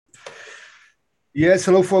Yes,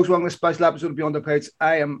 hello, folks. Welcome to a special episode of Beyond the Pitch.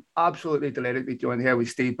 I am absolutely delighted to be joined here with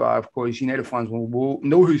Steve Barr. Of course, United fans will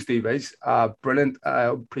know who Steve is. Brilliant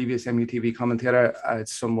previous MUTV commentator.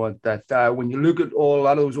 It's someone that when you look at a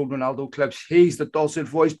lot of those old Ronaldo clips, he's the dulcet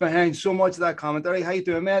voice behind so much of that commentary. How you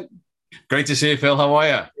doing, mate? Great to see you, Phil. How are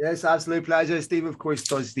you? Yes, absolute pleasure. Steve, of course,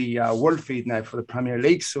 does the world feed now for the Premier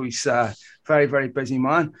League, so he's a very, very busy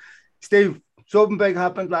man. Steve, something big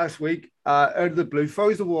happened last week out of the blue.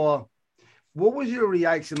 First of all, what was your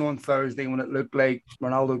reaction on Thursday when it looked like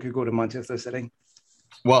Ronaldo could go to Manchester City?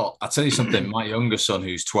 Well, I'll tell you something. My younger son,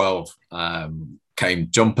 who's 12, came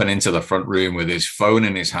jumping into the front room with his phone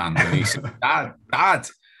in his hand. And he said, Dad, Dad.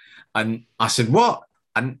 And I said, what?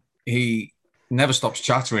 And he never stops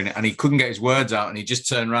chattering and he couldn't get his words out. And he just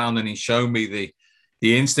turned around and he showed me the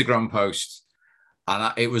Instagram post.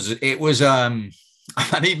 And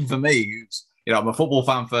and even for me, I'm a football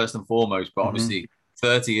fan first and foremost, but obviously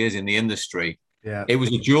 30 years in the industry, Yeah. it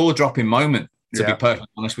was a jaw-dropping moment, to be Yeah. perfectly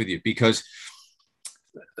honest with you, because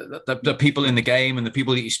the people in the game and the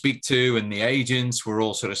people that you speak to and the agents were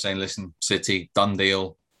all sort of saying, listen, City, done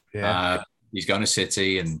deal. Yeah. He's going to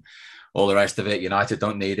City and all the rest of it. United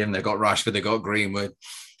don't need him. They've got Rashford, they've got Greenwood,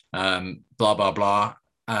 blah, blah, blah.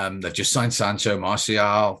 They've just signed Sancho,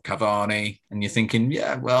 Martial, Cavani. And you're thinking,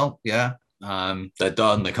 yeah, well, yeah, they're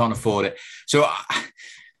done. They can't afford it. So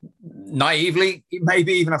naively,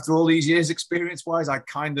 maybe even after all these years experience-wise, I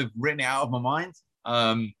kind of written it out of my mind.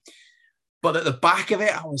 But at the back of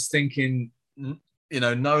it, I was thinking,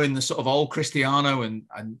 knowing the sort of old Cristiano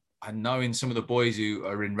and knowing some of the boys who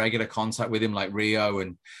are in regular contact with him, like Rio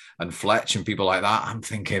and Fletch and people like that, I'm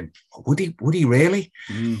thinking, would he really?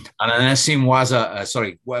 And then I seen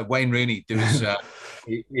Wayne Rooney do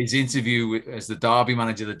his interview as the Derby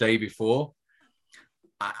manager the day before,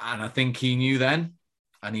 and I think he knew then.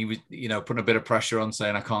 And he was, putting a bit of pressure on,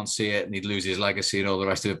 saying I can't see it, and he'd lose his legacy and all the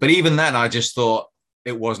rest of it. But even then, I just thought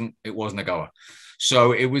it wasn't a goer.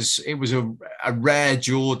 So it was a rare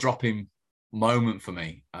jaw-dropping moment for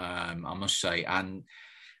me, I must say. And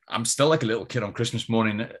I'm still like a little kid on Christmas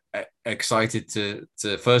morning, excited to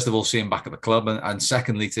first of all see him back at the club, and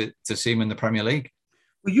secondly to see him in the Premier League.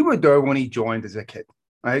 Well, you were there when he joined as a kid,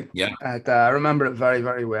 right? Yeah. And, I remember it very,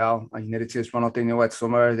 very well. United just run out in the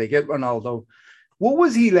summer. They get Ronaldo. What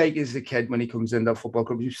was he like as a kid when he comes into the football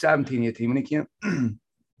club? He was 17, 18 when he came.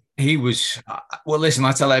 He was, well, listen,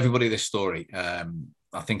 I tell everybody this story. I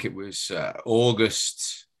think it was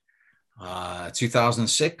August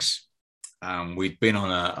 2006. We'd been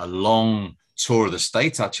on a long tour of the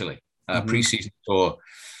States, actually, a pre-season tour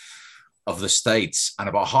of the States. And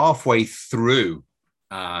about halfway through,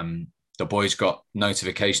 the boys got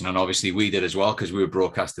notification, and obviously we did as well because we were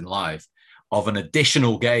broadcasting live, of an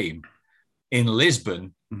additional game in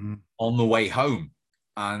Lisbon on the way home.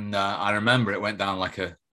 And I remember it went down like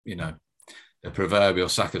the proverbial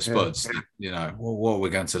sack of spuds. Yeah. What are we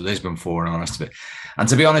going to Lisbon for and all the rest of it? And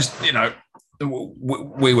to be honest,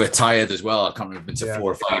 we were tired as well. I can't remember, been to 4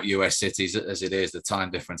 or 5 US cities as it is, the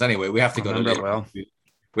time difference. Anyway, we have to go to Lisbon. Well.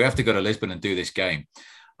 We have to go to Lisbon and do this game.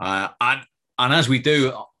 And as we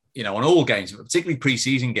do, on all games, particularly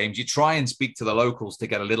pre-season games, you try and speak to the locals to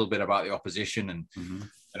get a little bit about the opposition and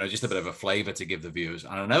just a bit of a flavour to give the viewers.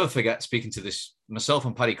 And I'll never forget speaking to this, myself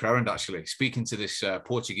and Paddy Crowand actually, speaking to this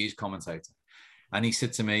Portuguese commentator. And he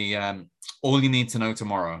said to me, all you need to know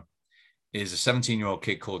tomorrow is a 17-year-old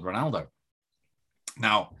kid called Ronaldo.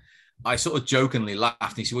 Now, I sort of jokingly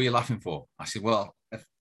laughed. He said, what are you laughing for? I said, well,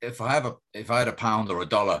 if I had a pound or a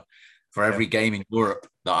dollar for every game in Europe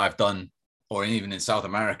that I've done, or even in South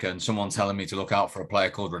America, and someone telling me to look out for a player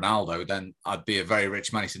called Ronaldo, then I'd be a very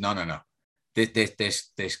rich man. He said, no.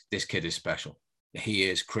 This kid is special. He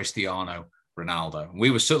is Cristiano Ronaldo. And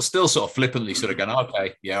we were still sort of flippantly sort of going,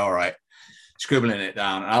 okay, yeah, all right, scribbling it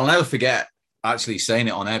down. And I'll never forget actually saying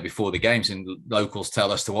it on air before the games, and locals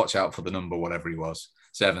tell us to watch out for the number, whatever he was,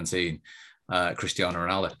 17, Cristiano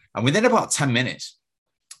Ronaldo. And within about 10 minutes,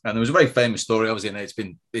 and there was a very famous story, obviously,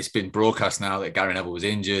 and it's been broadcast now that Gary Neville was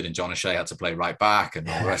injured and John O'Shea had to play right back and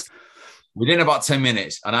all the rest. Within about 10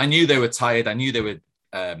 minutes, and I knew they were tired. I knew they were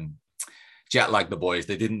jet lagged, the boys.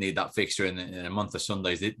 They didn't need that fixture in a month of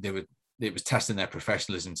Sundays. It was testing their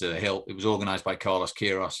professionalism to the hilt. It was organised by Carlos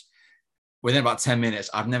Queiroz. Within about 10 minutes,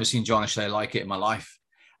 I've never seen John O'Shea like it in my life.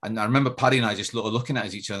 And I remember Paddy and I just looking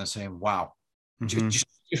at each other and saying, wow, just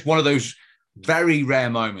one of those very rare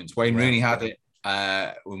moments. Wayne Rooney had it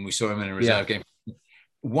when we saw him in a reserve game.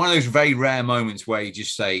 One of those very rare moments where you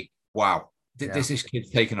just say, wow, this kid's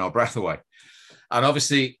taking our breath away. And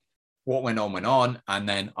obviously, what went on. And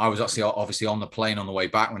then I was actually obviously on the plane on the way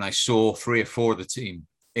back when I saw 3 or 4 of the team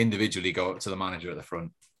individually go up to the manager at the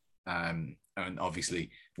front And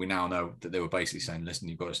obviously, we now know that they were basically saying, "Listen,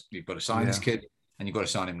 you've got to sign this kid, and you've got to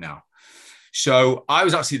sign him now." So I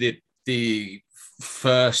was actually the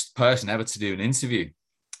first person ever to do an interview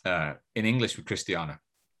in English with Cristiano,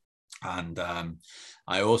 and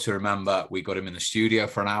I also remember we got him in the studio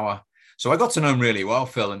for an hour. So I got to know him really well,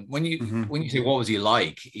 Phil. And when you say what was he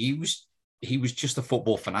like, he was just a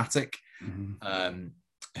football fanatic.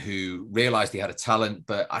 Who realized he had a talent.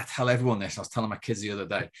 But I tell everyone this, I was telling my kids the other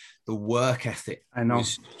day, the work ethic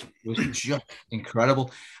was just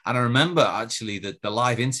incredible. And I remember actually the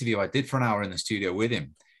live interview I did for an hour in the studio with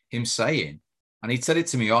him saying, and he'd said it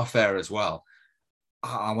to me off air as well,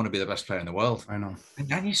 I want to be the best player in the world. I know.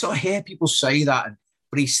 And you sort of hear people say that,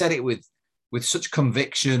 but he said it with such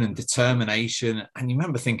conviction and determination. And you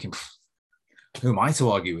remember thinking, who am I to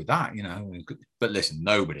argue with that? You know, but listen,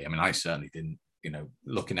 nobody, I mean, I certainly didn't, you know,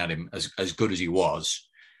 looking at him as good as he was,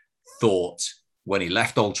 thought when he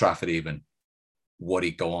left Old Trafford even what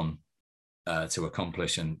he'd go on to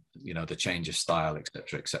accomplish, and, you know, the change of style,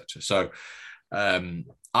 etc., etc. So,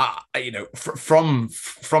 you know, from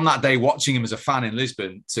that day watching him as a fan in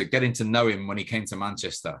Lisbon to getting to know him when he came to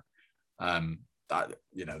Manchester,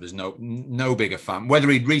 you know, there's no bigger fan, whether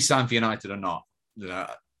he'd re-sign for United or not. You know,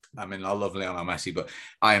 I mean, I love Lionel Messi, but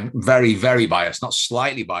I am very, very biased, not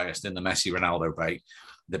slightly biased, in the Messi-Ronaldo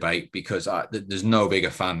debate, because there's no bigger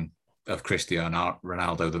fan of Cristiano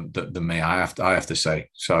Ronaldo than me. I have to say.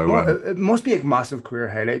 So well, it must be a massive career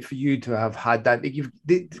highlight for you to have had that.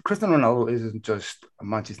 Like Cristiano Ronaldo isn't just a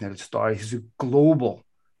Manchester United star; he's a global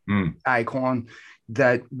icon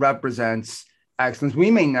that represents excellence.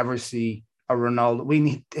 We may never see a Ronaldo.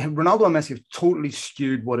 Ronaldo and Messi have totally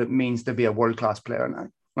skewed what it means to be a world-class player now.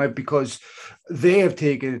 Right, because they have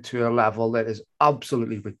taken it to a level that is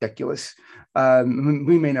absolutely ridiculous.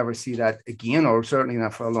 We may never see that again, or certainly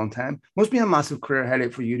not for a long time. Must be a massive career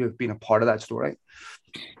highlight for you to have been a part of that story.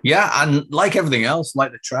 Yeah, and like everything else,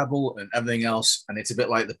 like the treble and everything else, and it's a bit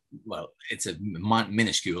like it's a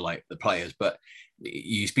minuscule like the players, but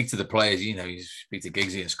you speak to the players, you know, you speak to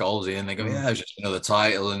Giggsy and Scholesy, and they go, "Yeah, it was just another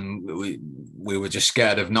title, and we were just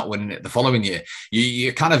scared of not winning it the following year."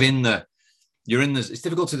 You're kind of in the. You're in this. It's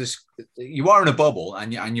difficult to this. You are in a bubble,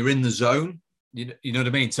 and you're in the zone. You know what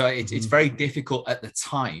I mean. So it's very difficult at the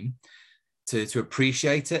time to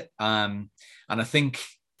appreciate it. And I think,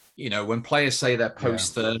 you know, when players say they're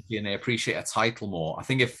post 30 and they appreciate a title more, I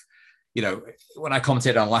think if, you know, when I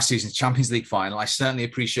commented on last season's Champions League final, I certainly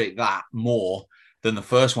appreciate that more than the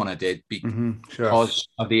first one I did because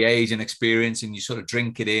of the age and experience, and you sort of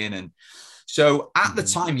drink it in. And so at the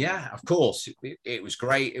time, yeah, of course, it was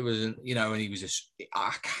great. It was, you know, and he was just,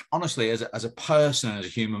 honestly, as a person and as a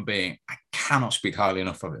human being, I cannot speak highly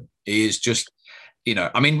enough of him. He is just, you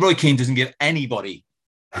know, I mean, Roy Keane doesn't give anybody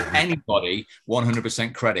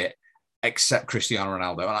 100% credit except Cristiano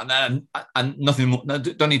Ronaldo. And nothing more,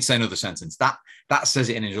 don't need to say another sentence. That says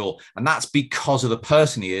it in it all. And that's because of the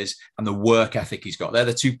person he is and the work ethic he's got. They're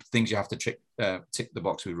the two things you have to tick the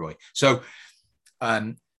box with Roy. So,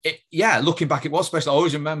 looking back, it was special. I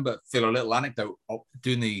always remember, Phil, a little anecdote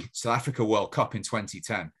doing the South Africa World Cup in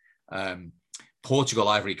 2010. Portugal,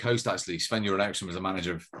 Ivory Coast, actually. Sven-Göran Eriksson was the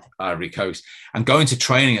manager of Ivory Coast. And going to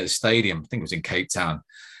training at the stadium, I think it was in Cape Town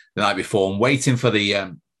the night before, and waiting for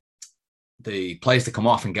the players to come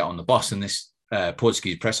off and get on the bus. And this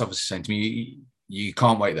Portuguese press officer saying to me, you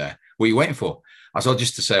can't wait there. What are you waiting for? I said,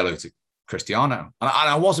 just to say hello to Cristiano. And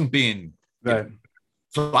I wasn't being... Right.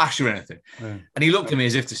 Flash or anything, and he looked at me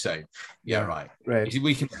as if to say, right. He said,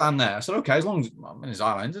 we can stand there. I said, okay, as long as I'm in his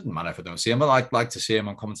island, it doesn't matter if I don't see him, but I'd like to see him.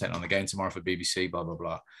 I'm commentating on the game tomorrow for BBC, blah blah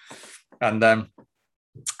blah. And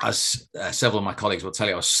as several of my colleagues will tell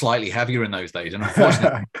you, I was slightly heavier in those days, and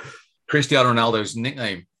unfortunately Cristiano Ronaldo's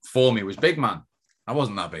nickname for me was Big Man. I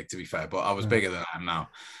wasn't that big, to be fair, but I was bigger than I am now.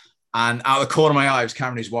 And out of the corner of my eye, I was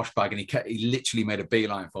carrying his wash bag, and he literally made a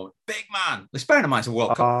beeline for me. Big man. Let's bear in mind it's a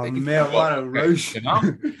World Cup. Oh, man, what a rush. You know?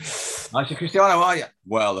 I said, Cristiano, how are you?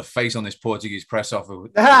 Well, the face on this Portuguese press officer.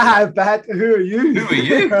 I bet. Who are you? Who are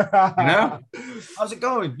you? You know? How's it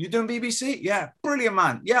going? You doing BBC? Yeah. Brilliant,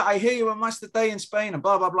 man. Yeah, I hear you on Match of the Day in Spain and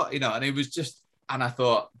blah, blah, blah. You know, and it was just, and I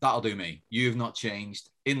thought, that'll do me. You've not changed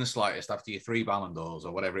in the slightest after your 3 Ballon d'Ors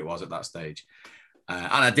or whatever it was at that stage.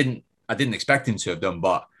 And I didn't expect him to have done,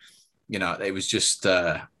 but you know, it was just,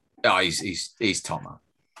 he's top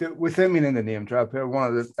man. Without meaning the name drop here,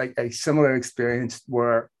 one of the a similar experience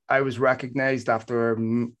where I was recognized after,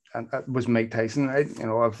 and it was Mike Tyson. Right? You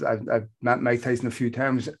know, I've met Mike Tyson a few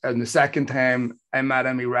times, and the second time I met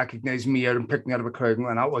him, he recognized me out and picked me out of a crowd,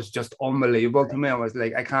 and that was just unbelievable to me. I was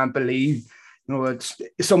like, I can't believe it's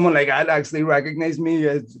someone like I'd actually recognize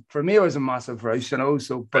me. For me, it was a massive rush,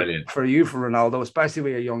 So, but brilliant. For you, for Ronaldo, especially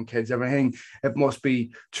with your young kids, everything, it must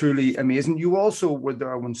be truly amazing. You also were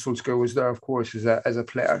there when Solskjaer was there, of course, as a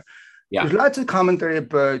player. Yeah. There's lots of commentary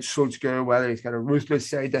about Solskjaer, whether he's got a ruthless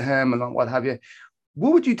side to him and what have you.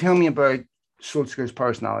 What would you tell me about Solskjaer's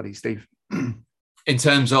personality, Steve? In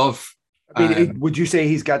terms of, would you say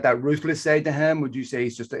he's got that ruthless side to him? Would you say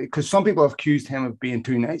he's just because some people have accused him of being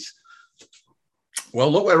too nice? Well,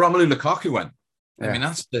 look where Romelu Lukaku went. Yeah. I mean,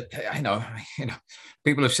 that's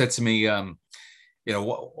people have said to me,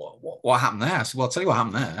 what happened there? I said, well, I'll tell you what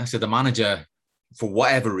happened there. I said the manager, for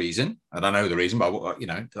whatever reason, I don't know the reason, but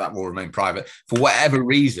that will remain private. For whatever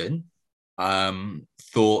reason,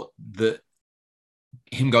 thought that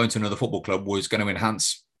him going to another football club was going to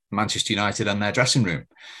enhance Manchester United and their dressing room.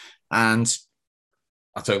 And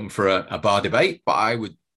that's open for a bar debate, but I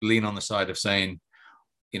would lean on the side of saying,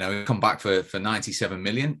 come back for 97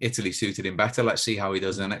 million. Italy suited him better. Let's see how he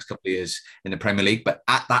does in the next couple of years in the Premier League. But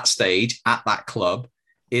at that stage, at that club,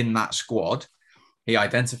 in that squad, he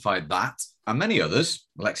identified that and many others,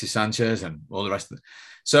 Alexis Sanchez and all the rest of it.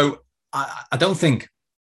 So I don't think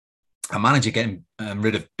a manager getting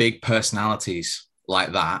rid of big personalities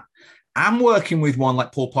like that, I'm working with one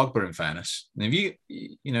like Paul Pogba, in fairness. And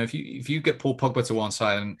if you get Paul Pogba to one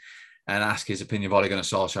side and ask his opinion of Ole Gunnar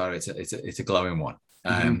Solskjaer, it's a glowing one.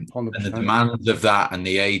 And the demands of that and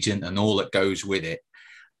the agent and all that goes with it.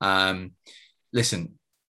 Listen,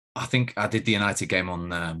 I think I did the United game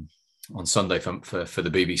on Sunday for the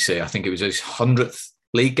BBC. I think it was his 100th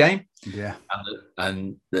league game. Yeah,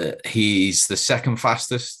 and he's the second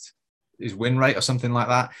fastest his win rate or something like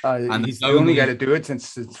that. And he's the only guy to do it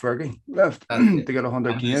since Fergie left to get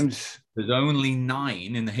 100 games. There's only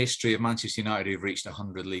 9 in the history of Manchester United who've reached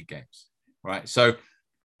 100 league games. Right, so.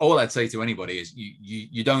 All I'd say to anybody is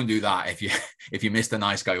you don't do that if you miss the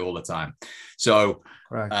nice guy all the time. So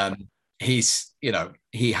he's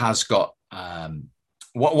he has got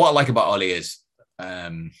what I like about Ollie is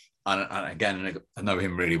and again I know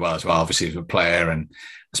him really well as well. Obviously he's a player and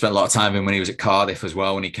I spent a lot of time with him when he was at Cardiff as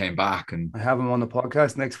well when he came back. And I have him on the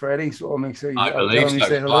podcast next Friday, so I'll make sure I believe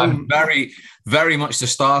so. I'm very, very much the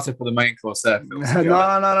starter for the main course there. Phil,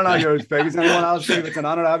 no, you're as big as anyone else. It's an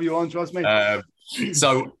honor to have you on. Trust me.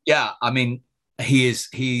 So yeah, I mean,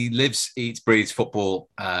 he lives, eats, breathes football.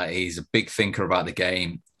 He's a big thinker about the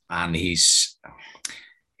game, and he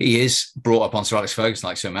is brought up on Sir Alex Ferguson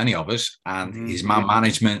like so many of us, and his man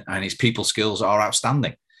management and his people skills are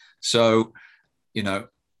outstanding. So,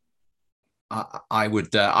 I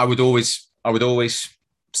would always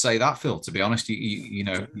say that, Phil. To be honest,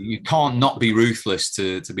 you can't not be ruthless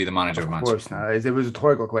to be the manager of Manchester. Of course, no. It was a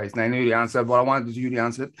rhetorical question. I knew the answer, but I wanted you to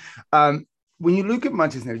answer it. When you look at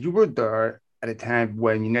Manchester United, you were there at a time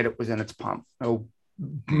when United was in its pomp.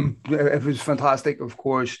 It was fantastic, of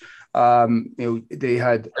course. They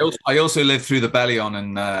had. I also lived through the Bellion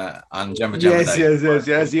and Gemma. Yes.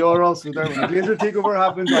 You're also there when the Glazer takeover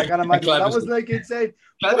happened. I can't imagine that was like insane.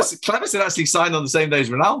 Cleverson actually signed on the same day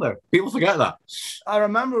as Ronaldo. People forget that. I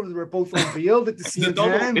remember we were both on field at the same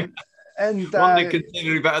time. And one they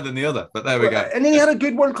continue to be better than the other, but there we go. And then he had a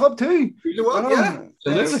good World Cup too. Yeah.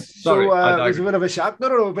 So it was a bit of a shock,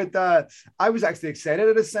 but I was actually excited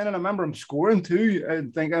at his signing. I remember him scoring too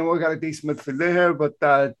and thinking, we got a decent midfielder here, but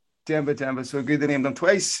Demba, so good they named him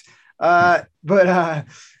twice. But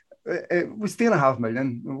it was $3.5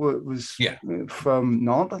 million. It was from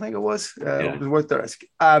Nantes, I think it was. It was worth the risk.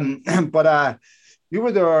 But you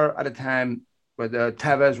were there at a time with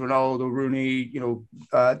Tevez, Ronaldo, Rooney,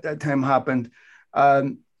 that time happened.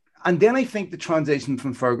 And then I think the transition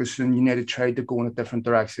from Ferguson, United tried to go in a different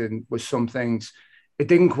direction with some things. It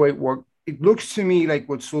didn't quite work. It looks to me like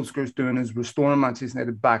what Solskjaer's doing is restoring Manchester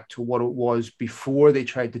United back to what it was before they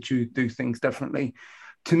tried to do things differently.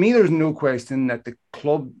 To me, there's no question that the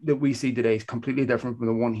club that we see today is completely different from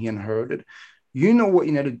the one he inherited. You know what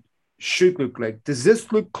United should look like. Does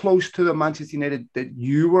this look close to the Manchester United that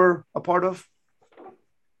you were a part of?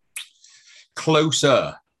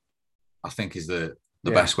 Closer, I think, is the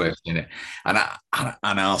best way of saying it. And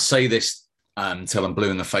I'll say this until I'm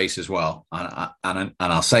blue in the face as well. And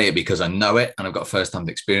I'll say it because I know it and I've got first-hand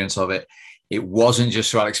experience of it. It wasn't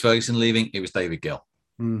just Sir Alex Ferguson leaving; it was David Gill.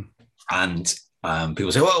 And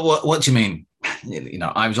people say, "Well, what do you mean?"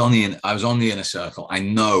 I was on the inner circle. I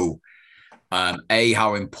know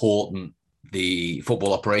how important the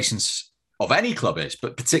football operations of any club is,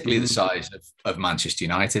 but particularly the size of Manchester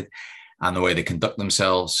United and the way they conduct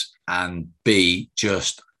themselves, and B,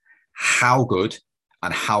 just how good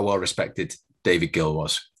and how well respected David Gill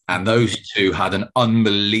was. And those two had an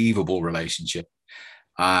unbelievable relationship.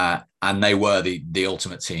 and they were the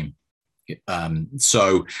ultimate team.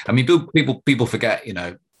 So, I mean, people forget,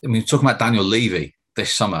 I mean, talking about Daniel Levy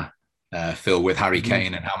this summer, Phil, with Harry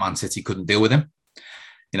Kane and how Man City couldn't deal with him.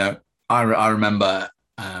 I remember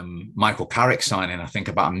Michael Carrick signing, I think,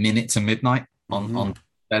 about a minute to midnight on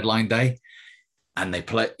deadline day, and they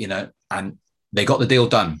play, and they got the deal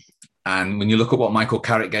done. And when you look at what Michael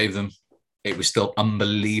Carrick gave them, it was still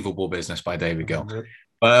unbelievable business by David Gill.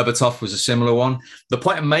 Berbatov was a similar one. The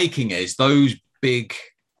point I'm making is those big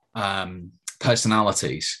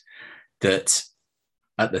personalities that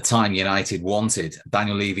at the time United wanted,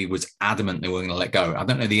 Daniel Levy was adamant they were going to let go. I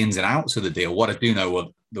don't know the ins and outs of the deal. What I do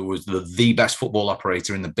know, there was the best football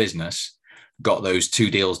operator in the business got those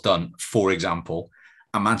 2 deals done, for example,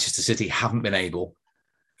 and Manchester City haven't been able,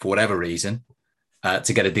 for whatever reason,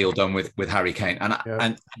 to get a deal done with Harry Kane. And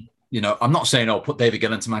I'm not saying, put David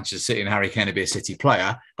Gill into Manchester City and Harry Kane to be a City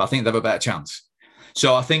player, but I think they have a better chance.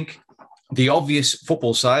 So I think the obvious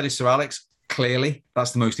football side is Sir Alex. Clearly,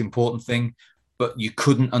 that's the most important thing. But you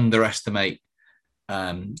couldn't underestimate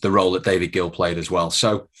the role that David Gill played as well.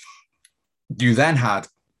 So you then had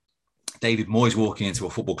David Moyes walking into a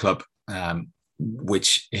football club,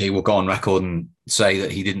 which he will go on record and say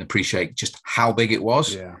that he didn't appreciate just how big it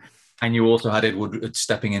was. Yeah. And you also had Ed Woodward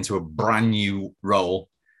stepping into a brand new role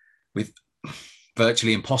with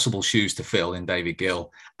virtually impossible shoes to fill in David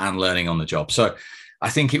Gill and learning on the job. So I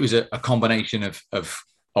think it was a combination of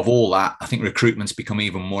all that. I think recruitment's become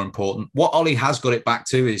even more important. What Ollie has got it back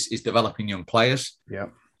to is developing young players as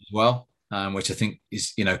well, which I think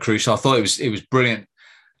is crucial. I thought it was brilliant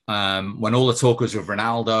when all the talk was of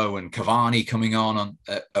Ronaldo and Cavani coming on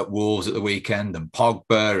at Wolves at the weekend, and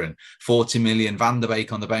Pogba and 40 million Van der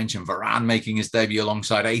Beek on the bench, and Varane making his debut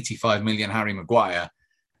alongside 85 million Harry Maguire,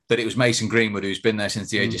 that it was Mason Greenwood, who's been there since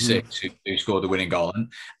the age of 6, who scored the winning goal.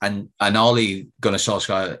 And Ole Gunnar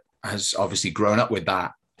Solskjaer has obviously grown up with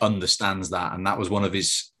that, understands that, and that was one of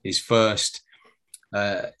his first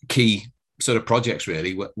key sort of projects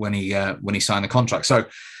really when he signed the contract. So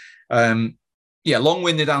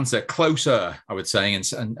long-winded answer, closer I would say,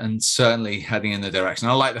 and certainly heading in the direction.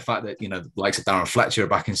 I like the fact that the likes of Darren Fletcher are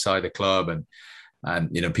back inside the club, and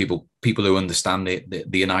people who understand the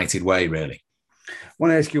United way really. I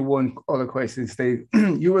want to ask you one other question, Steve.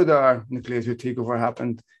 You were there, Nicholas, when takeover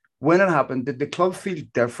happened. When it happened, did the club feel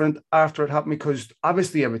different after it happened? Because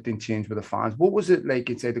obviously everything changed with the fans. What was it like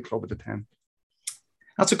inside the club at the time?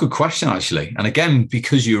 That's a good question, actually. And again,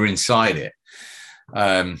 because you were inside it,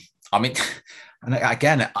 I mean, and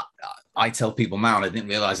again, I tell people now, and I didn't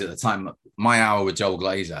realize at the time, my hour with Joel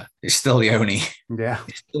Glazer is still the only,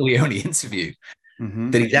 interview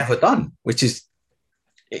that he's ever done, which is,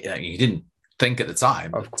 you didn't think at the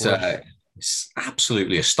time. Of course. It's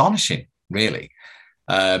absolutely astonishing, really.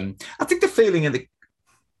 I think the feeling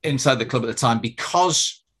inside the club at the time,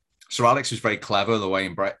 because Sir Alex was very clever, the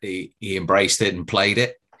way he embraced it and played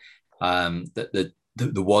it, that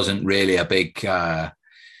there wasn't really a big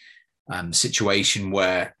situation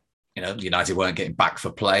where United weren't getting back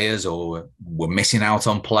for players or were missing out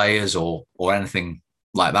on players or anything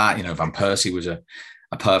like that. Van Persie was a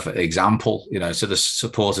perfect example. So the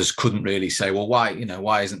supporters couldn't really say, well,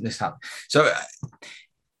 why isn't this happening? So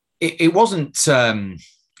it wasn't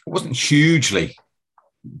hugely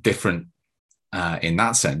different in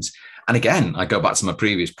that sense. And again, I go back to my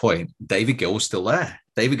previous point. David Gill was still there.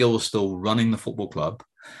 David Gill was still running the football club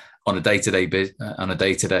on a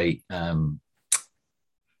day-to-day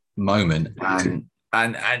moment.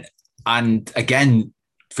 And again,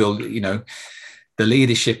 Phil, the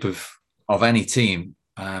leadership of any team,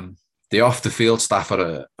 the off-the-field staff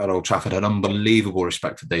at Old Trafford had unbelievable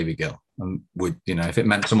respect for David Gill, and would, if it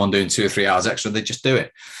meant someone doing 2 or 3 hours extra, they'd just do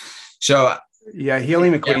it. So yeah,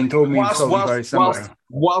 Healy McQueen told me something very similar.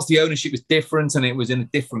 Whilst the ownership was different and it was in a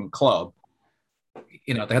different club,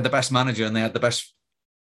 they had the best manager and they had the best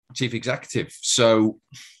chief executive. So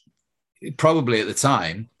probably at the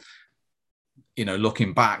time,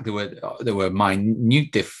 looking back, there were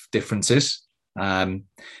minute differences. But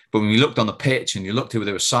when you looked on the pitch and you looked who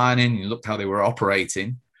they were signing, you looked how they were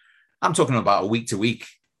operating, I'm talking about a week-to-week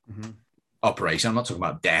operation. I'm not talking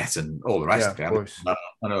about debt and all the rest of it. I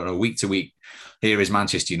don't know, week to week, here is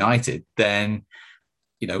Manchester United. Then,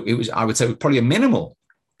 it was, I would say, probably a minimal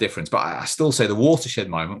difference. But I still say the watershed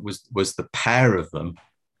moment was the pair of them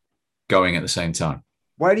going at the same time.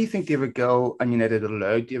 Why do you think David Gill and United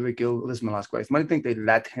allowed David Gill? This is my last question. Why do you think they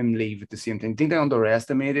let him leave at the same time? Do you think they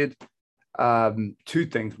underestimated 2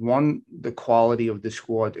 things? One, the quality of the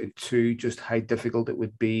squad, and 2, just how difficult it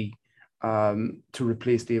would be to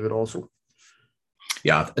replace David also?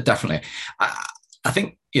 Yeah, definitely. I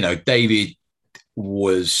think, David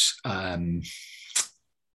was how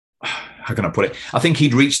can I put it? I think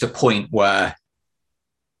he'd reached a point where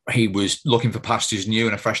he was looking for pastures new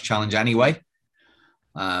and a fresh challenge anyway.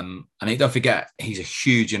 And don't forget, he's a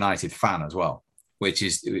huge United fan as well, which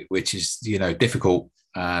is difficult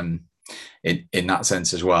in that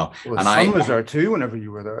sense as well. Well, and son was there too whenever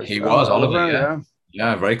you were there. He was Oliver,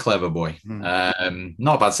 yeah, very clever boy.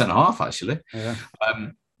 Not a bad centre half actually. Yeah.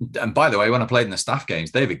 And by the way, when I played in the staff games,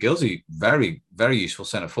 David Gilsey, very, very useful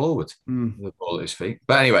centre forward with the ball at his feet.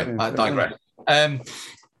 But anyway, I digress.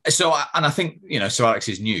 So I think, Sir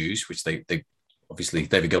Alex's news, which they obviously,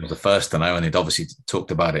 David Gill was the first to know, and they'd obviously talked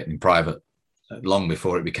about it in private long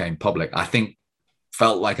before it became public, I think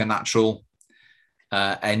felt like a natural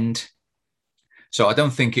end. So I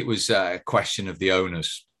don't think it was a question of the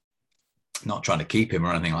owners not trying to keep him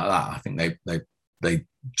or anything like that. I think they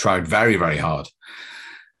tried very, very hard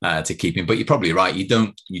to keep him. But you're probably right. You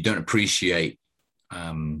don't appreciate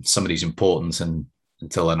somebody's importance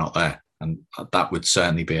until they're not there. And that would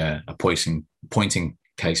certainly be a pointing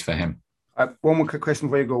case for him. One more quick question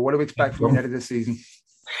before you go. What do we expect from United this season?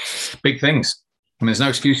 Big things. I mean, there's no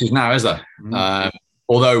excuses now, is there?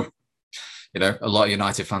 Although, a lot of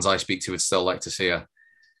United fans I speak to would still like to see a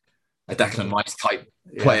Declan Rice type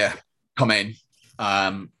player come in.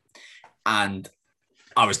 And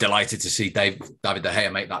I was delighted to see David De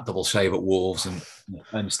Gea make that double save at Wolves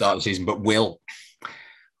and start the season. But will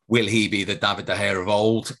he be the David De Gea of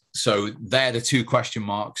old? So they're the two question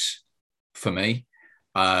marks for me.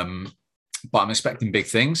 But I'm expecting big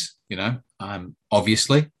things,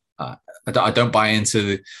 obviously. I don't buy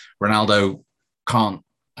into Ronaldo can't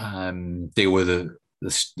deal with the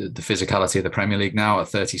physicality of the Premier League now at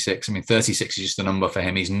 36. I mean, 36 is just a number for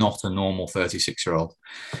him. He's not a normal 36-year-old.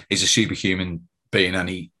 He's a superhuman being, and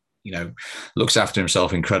he, looks after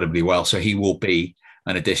himself incredibly well. So he will be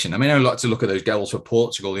an addition. I mean, I like to look at those goals for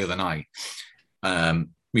Portugal the other night. When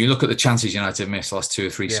you look at the chances United have missed the last 2 or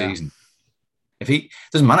 3 seasons, if he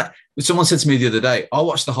doesn't matter. Someone said to me the other day, I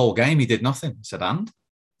watched the whole game. He did nothing. I said, and?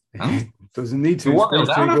 Doesn't need to. He won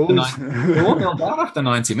down after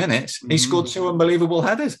 90 minutes. He scored 2 unbelievable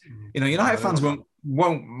headers. United fans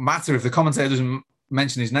won't matter if the commentator doesn't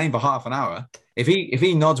mention his name for half an hour. If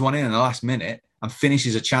he nods one in the last minute and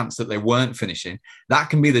finishes a chance that they weren't finishing, that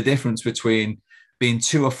can be the difference between being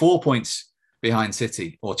 2 or 4 points behind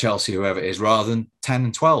City or Chelsea, whoever it is, rather than 10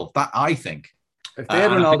 and 12. That, I think. If they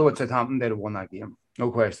had Ronaldo at Southampton, they'd have won that game.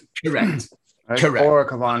 No question. Correct. Right? Correct. Or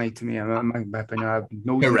Cavani, to me. I have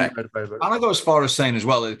no Correct. And I go as far as saying as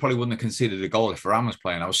well, they probably wouldn't have conceded a goal if Varane was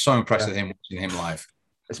playing. I was so impressed with him watching him live.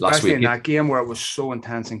 Especially in that game where it was so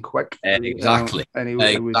intense and quick. Exactly. And he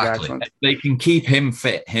was excellent. If they can keep him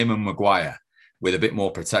fit, him and Maguire, with a bit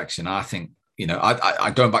more protection, I think,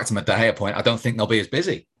 I going back to my De Gea point, I don't think they'll be as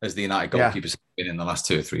busy as the United goalkeepers have been in the last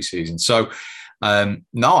 2 or 3 seasons. So,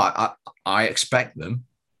 no, I expect them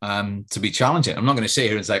to be challenging. I'm not going to sit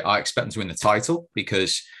here and say I expect them to win the title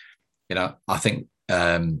because, I think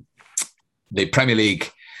the Premier League,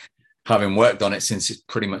 having worked on it since it's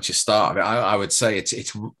pretty much a start of it, I would say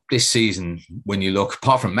it's this season, when you look,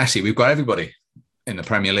 apart from Messi, we've got everybody in the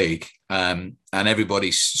Premier League and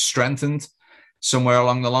everybody's strengthened somewhere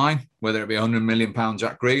along the line, whether it be £100 million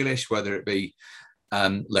Jack Grealish, whether it be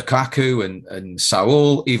Lukaku and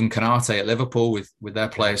Saul, even Konate at Liverpool with their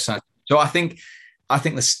players. So I think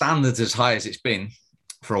the standard's as high as it's been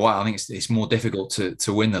for a while. I think it's more difficult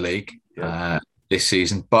to win the league this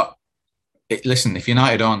season. But listen, if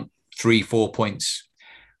United aren't 3-4 points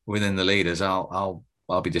within the leaders, I'll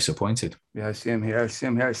be disappointed. Yeah, same here.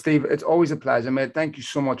 Steve, it's always a pleasure, mate. Thank you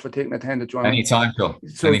so much for taking the time to join me. Anytime, Phil.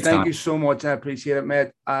 So thank you so much. I appreciate it,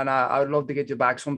 mate. And I would love to get you back sometime.